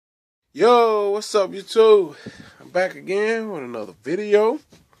Yo, what's up, YouTube? I'm back again with another video,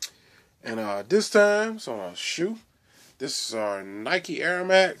 and this time it's on a shoe. This is our Nike Air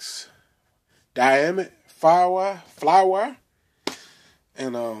Max Diamond flywire,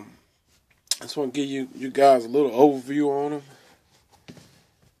 and I just want to give you guys a little overview on them,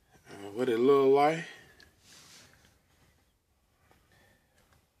 what it look like.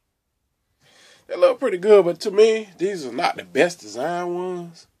 They look pretty good, but to me, these are not the best design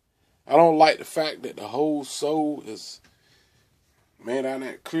ones. I don't like the fact that the whole sole is made out of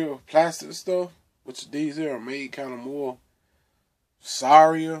that clear plastic stuff, which these here are made kind of more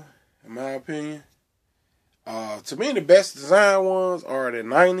sorrier, in my opinion. To me, the best design ones are the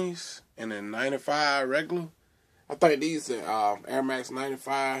 90s and the 95 regular. I think these are Air Max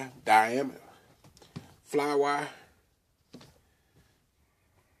 95 Diamond Flywire.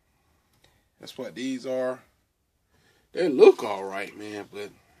 That's what these are. They look alright, man, but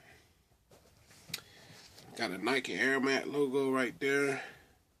got a Nike Air Max logo right there.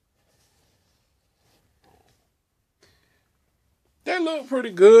 They look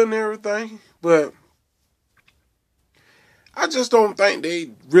pretty good and everything, but I just don't think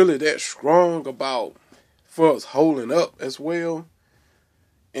they really that strong about for us holding up as well.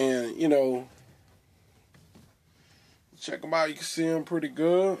 And, you know, check them out. You can see them pretty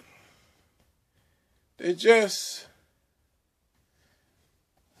good. They just,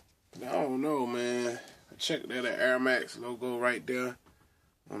 I don't know, man. Check that Air Max logo right there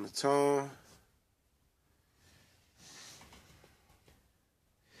on the tongue.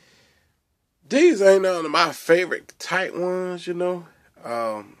 These ain't none of my favorite tight ones, you know.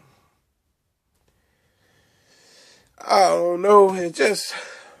 I don't know. It just,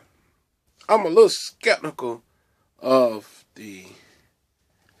 I'm a little skeptical of the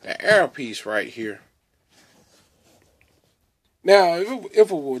air piece right here. Now, if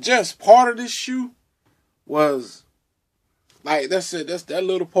it were just part of this shoe, was like that's it. That's that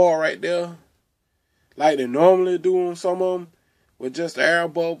little part right there, like they normally do on some of them, with just the air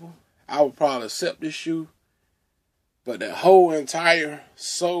bubble. I would probably accept this shoe, but the whole entire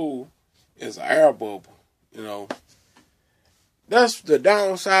sole is an air bubble. You know, that's the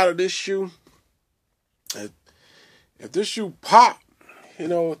downside of this shoe. If this shoe pop, you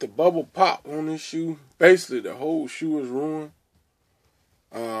know, if the bubble pop on this shoe, basically the whole shoe is ruined.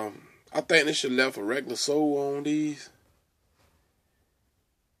 I think they should have left a regular sole on these.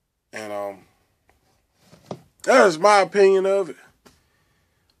 And that is my opinion of it.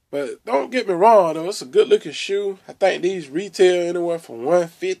 But don't get me wrong though, it's a good looking shoe. I think these retail anywhere from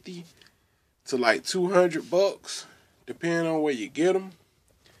 $150 to like $200, depending on where you get them.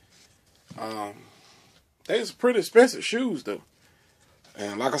 They's pretty expensive shoes though.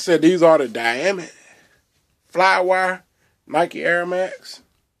 And like I said, these are the Diamond Flywire Nike Air Max.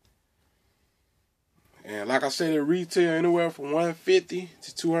 And like I said, they retail anywhere from $150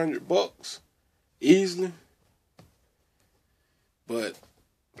 to $200 easily. But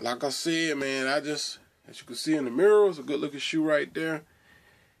like I said, man, as you can see in the mirror, it's a good looking shoe right there.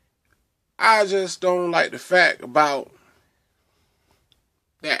 I just don't like the fact about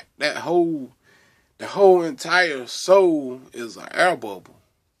the whole entire sole is an air bubble.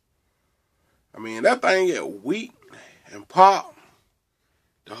 I mean, that thing get weak and pop.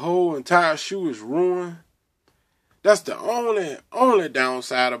 The whole entire shoe is ruined. That's the only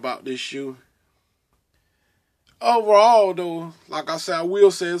downside about this shoe. Overall, though, like I said, I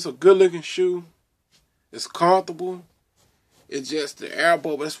will say it's a good looking shoe. It's comfortable. It's just the air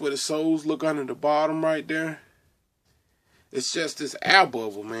bubble. That's where the soles look under the bottom right there. It's just this air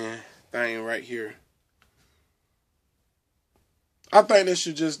bubble, man, thing right here. I think they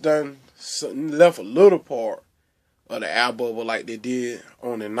should just left a little part of the air bubble like they did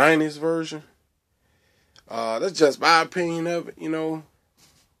on the 90s version. That's just my opinion of it, you know.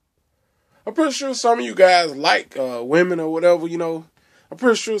 I'm pretty sure some of you guys like women or whatever, you know. I'm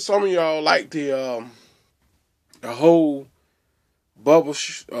pretty sure some of y'all like the whole bubble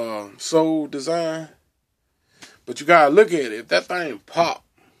sole design. But you gotta look at it. If that thing pop,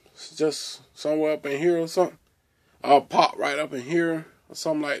 just somewhere up in here or something, or pop right up in here or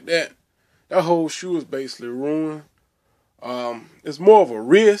something like that, that whole shoe is basically ruined. It's more of a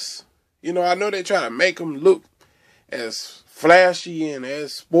risk. You know, I know they try to make them look as flashy and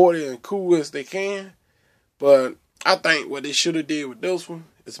as sporty and cool as they can. But I think what they should have did with this one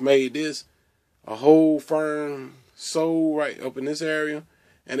is made this a whole firm sole right up in this area.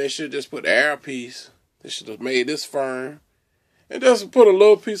 And they should just put the air piece. They should have made this firm. And just put a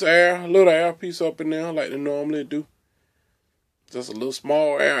little piece of air, a little air piece up in there like they normally do. Just a little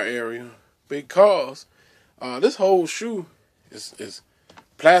small air area. Because this whole shoe is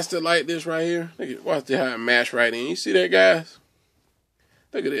plastic like this right here. Look at, watch how it mash right in. You see that, guys?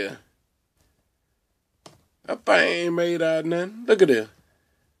 Look at that. That thing ain't made out of nothing. Look at this.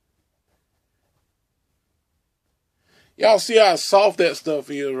 Y'all see how soft that stuff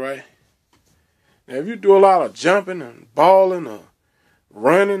is, right? Now, if you do a lot of jumping and balling or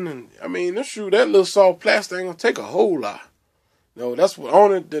running, and I mean, that little soft plastic ain't gonna take a whole lot. No, that's what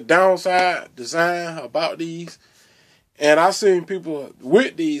only the downside design about these. And I seen people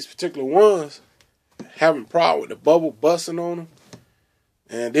with these particular ones having problem with the bubble busting on them,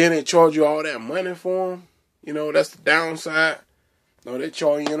 and then they charge you all that money for them. You know, that's the downside. You know, they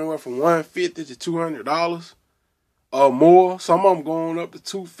charge you anywhere from $150 to $200 or more. Some of them going up to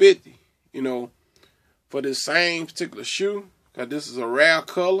 $250. You know, for this same particular shoe, because this is a rare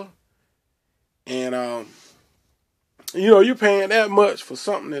color, and you know, you're paying that much for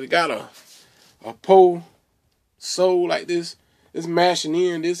something that got a pole sole like this. It's mashing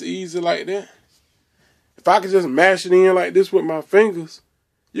in this easy like that. If I could just mash it in like this with my fingers,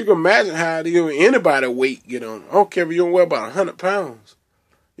 you can imagine how it is when anybody weight get on it. I don't care if you don't weigh about 100 pounds.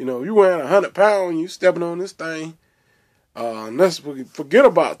 You know, you weighing 100 pounds and you stepping on this thing, let's forget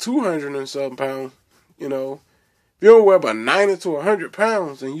about 200 and something pounds. You know, if you don't weigh about 90 to 100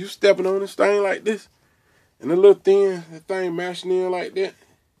 pounds and you stepping on this thing like this, and the little thin, that thing mashing in like that,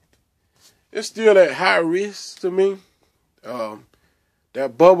 it's still at high risk to me.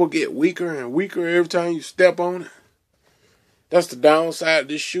 That bubble get weaker and weaker every time you step on it. That's the downside of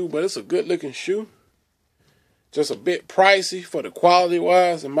this shoe, but it's a good looking shoe. Just a bit pricey for the quality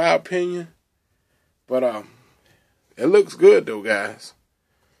wise, in my opinion. But it looks good though, guys.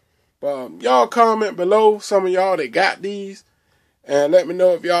 But y'all comment below, some of y'all that got these, and let me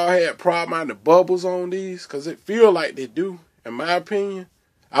know if y'all had problem on the bubbles on these, because it feel like they do, in my opinion.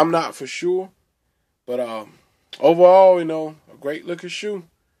 I'm not for sure. But overall, you know, a great looking shoe.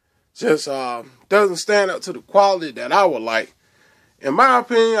 Just doesn't stand up to the quality that I would like. In my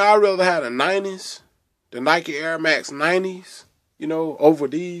opinion, I'd rather have the 90s, the Nike Air Max 90s, you know, over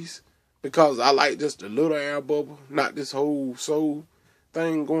these. Because I like just the little air bubble, not this whole sole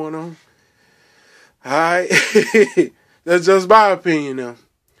thing going on. Alright. That's just my opinion now.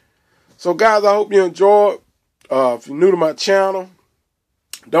 So guys, I hope you enjoyed. If you're new to my channel,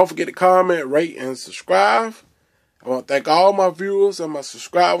 don't forget to comment, rate, and subscribe. I want to thank all my viewers and my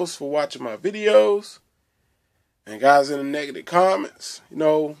subscribers for watching my videos. And guys, in the negative comments, you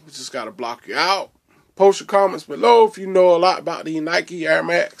know, we just got to block you out. Post your comments below if you know a lot about the Nike Air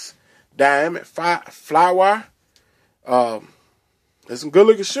Max Diamond Flywire. There's some good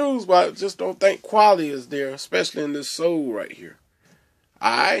looking shoes, but I just don't think quality is there, especially in this sole right here.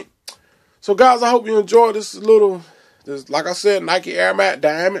 Alright. So guys, I hope you enjoyed this little, like I said, Nike Air Max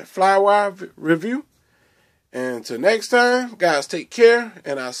Diamond Flywire review. And until next time, guys, take care,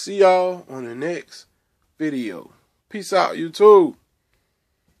 and I'll see y'all on the next video. Peace out, YouTube.